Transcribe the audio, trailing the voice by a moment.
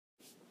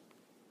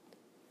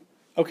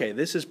Okay,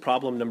 this is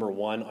problem number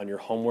 1 on your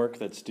homework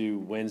that's due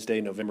Wednesday,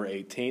 November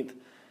 18th.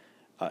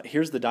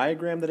 Here's the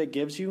diagram that it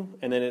gives you,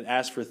 and then it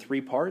asks for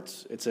 3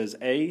 parts. It says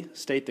A,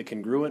 state the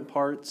congruent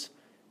parts,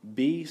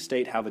 B,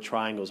 state how the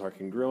triangles are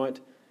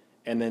congruent,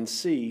 and then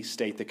C,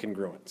 state the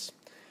congruents.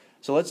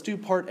 So let's do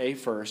part A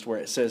first, where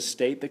it says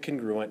state the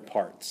congruent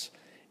parts.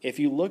 If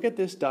you look at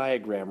this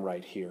diagram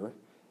right here,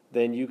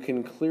 then you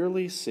can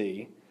clearly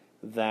see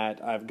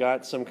that I've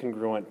got some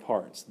congruent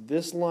parts.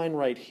 This line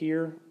right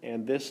here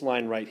and this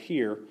line right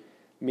here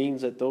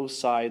means that those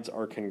sides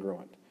are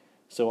congruent.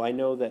 So I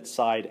know that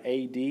side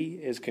AD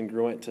is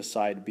congruent to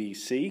side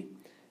BC,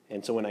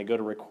 and so when I go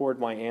to record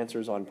my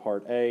answers on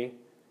part A,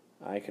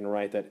 I can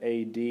write that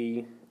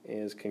AD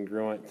is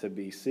congruent to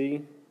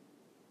BC,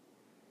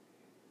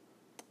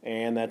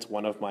 and that's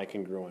one of my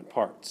congruent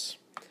parts.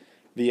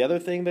 The other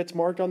thing that's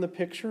marked on the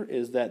picture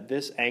is that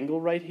this angle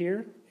right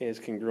here is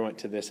congruent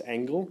to this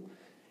angle.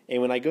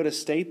 And when I go to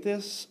state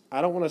this,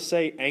 I don't want to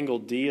say angle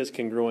D is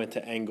congruent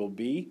to angle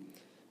B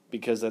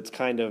because that's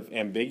kind of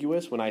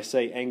ambiguous. When I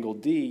say angle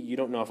D, you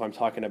don't know if I'm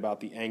talking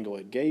about the angle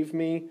it gave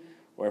me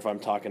or if I'm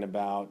talking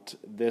about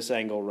this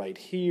angle right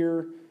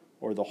here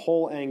or the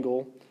whole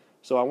angle.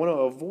 So I want to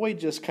avoid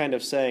just kind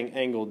of saying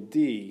angle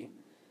D,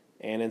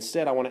 and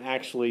instead I want to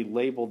actually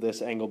label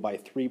this angle by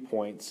 3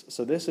 points.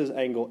 So this is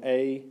angle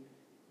ADB.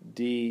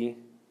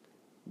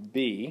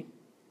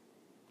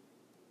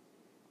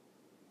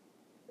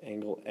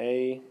 Angle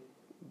ADB,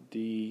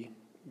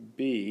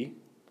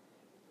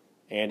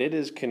 and it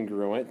is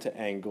congruent to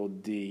angle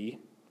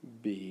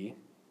DBC.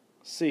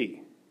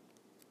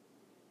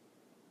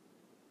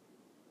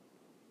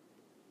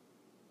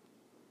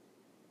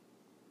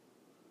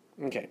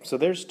 Okay, so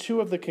there's 2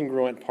 of the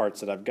congruent parts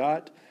that I've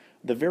got.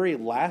 The very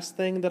last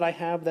thing that I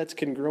have that's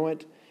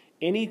congruent,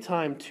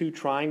 anytime 2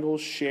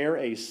 triangles share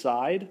a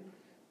side,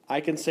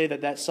 I can say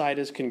that that side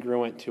is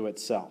congruent to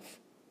itself.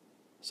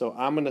 So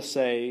I'm going to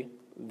say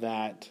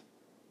that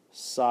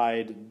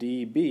side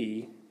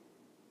DB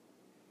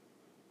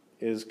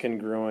is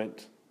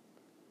congruent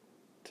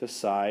to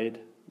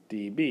side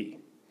DB.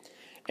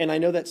 And I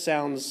know that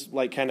sounds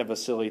like kind of a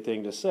silly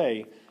thing to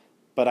say,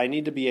 but I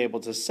need to be able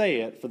to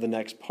say it for the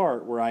next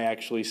part where I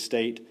actually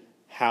state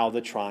how the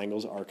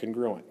triangles are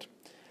congruent.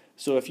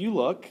 So if you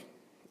look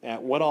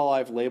at what all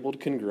I've labeled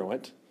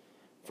congruent,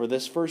 for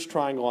this first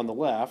triangle on the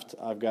left,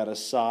 I've got a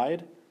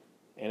side,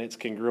 and it's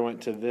congruent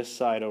to this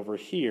side over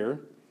here.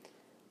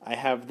 I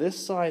have this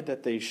side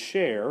that they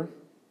share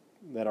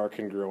that are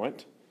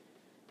congruent,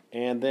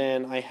 and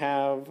then I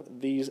have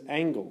these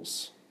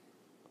angles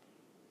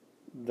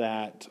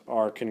that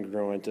are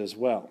congruent as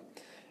well.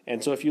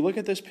 And so if you look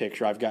at this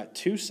picture, I've got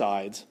 2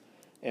 sides,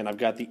 and I've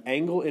got the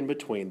angle in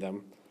between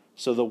them.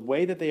 So the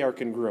way that they are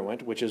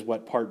congruent, which is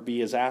what part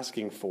B is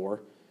asking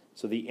for,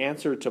 so the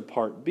answer to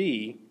part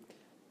B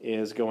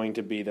is going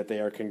to be that they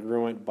are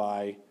congruent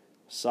by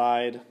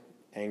side,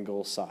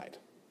 angle, side.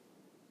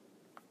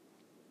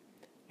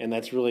 And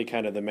that's really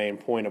kind of the main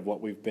point of what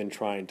we've been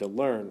trying to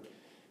learn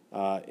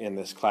in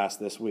this class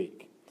this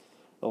week.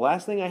 The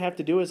last thing I have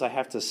to do is I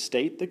have to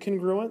state the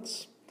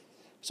congruence.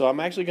 So I'm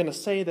actually going to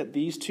say that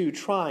these 2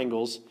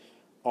 triangles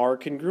are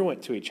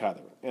congruent to each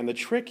other. And the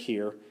trick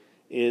here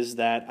is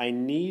that I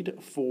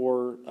need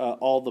for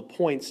all the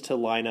points to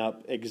line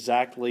up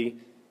exactly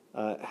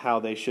how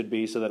they should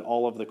be so that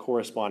all of the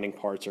corresponding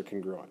parts are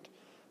congruent.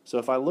 So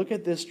if I look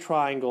at this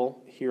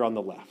triangle here on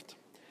the left,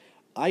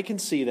 I can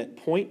see that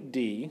point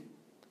D,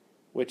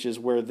 which is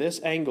where this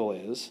angle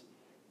is,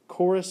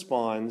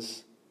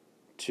 corresponds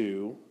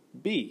to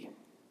B.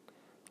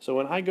 So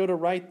when I go to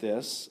write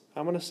this,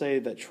 I'm going to say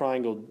that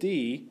triangle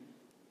D,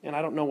 and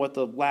I don't know what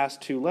the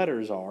last 2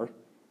 letters are,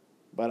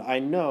 but I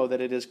know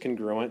that it is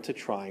congruent to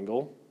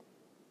triangle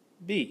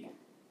B.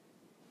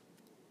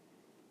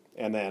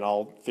 And then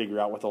I'll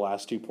figure out what the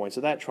last 2 points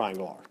of that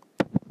triangle are.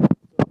 So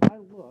if I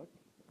look,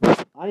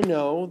 I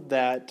know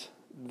that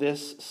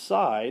this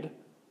side,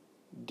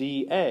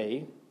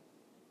 DA,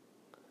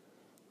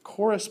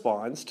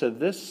 corresponds to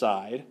this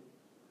side,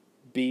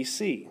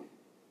 BC.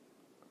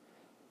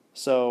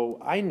 So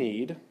I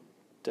need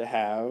to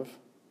have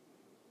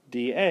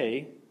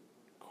DA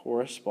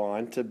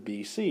correspond to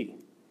BC.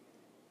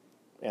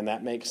 And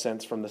that makes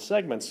sense from the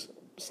segments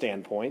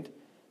standpoint.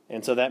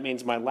 And so that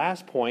means my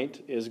last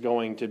point is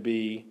going to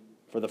be,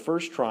 for the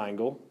first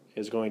triangle,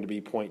 is going to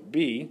be point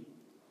B.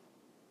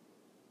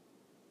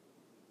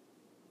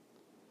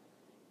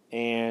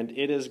 And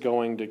it is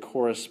going to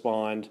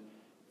correspond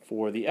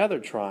for the other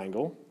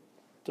triangle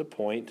to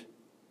point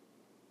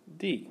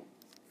D.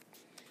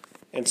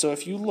 And so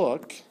if you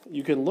look,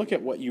 you can look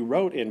at what you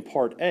wrote in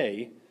part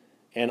A,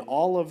 and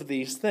all of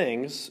these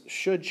things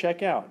should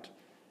check out.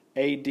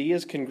 AD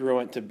is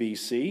congruent to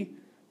BC.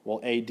 Well,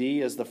 AD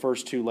is the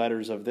first 2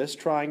 letters of this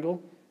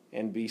triangle,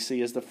 and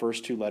BC is the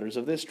first 2 letters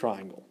of this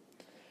triangle.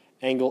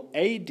 Angle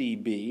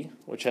ADB,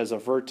 which has a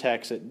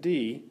vertex at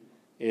D,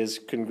 is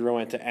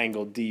congruent to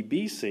angle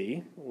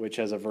DBC, which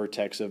has a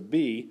vertex of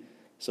B,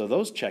 so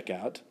those check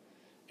out.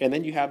 And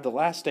then you have the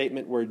last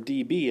statement where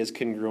DB is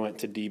congruent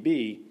to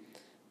DB.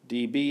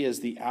 DB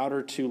is the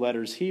outer two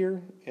letters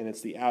here, and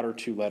it's the outer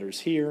two letters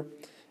here,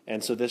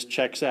 and so this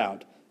checks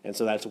out. And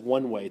so that's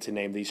one way to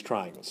name these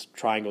triangles.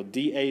 Triangle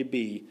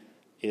DAB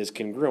is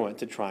congruent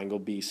to triangle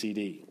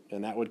BCD,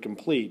 and that would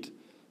complete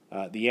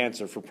the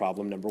answer for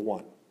problem number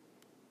 1.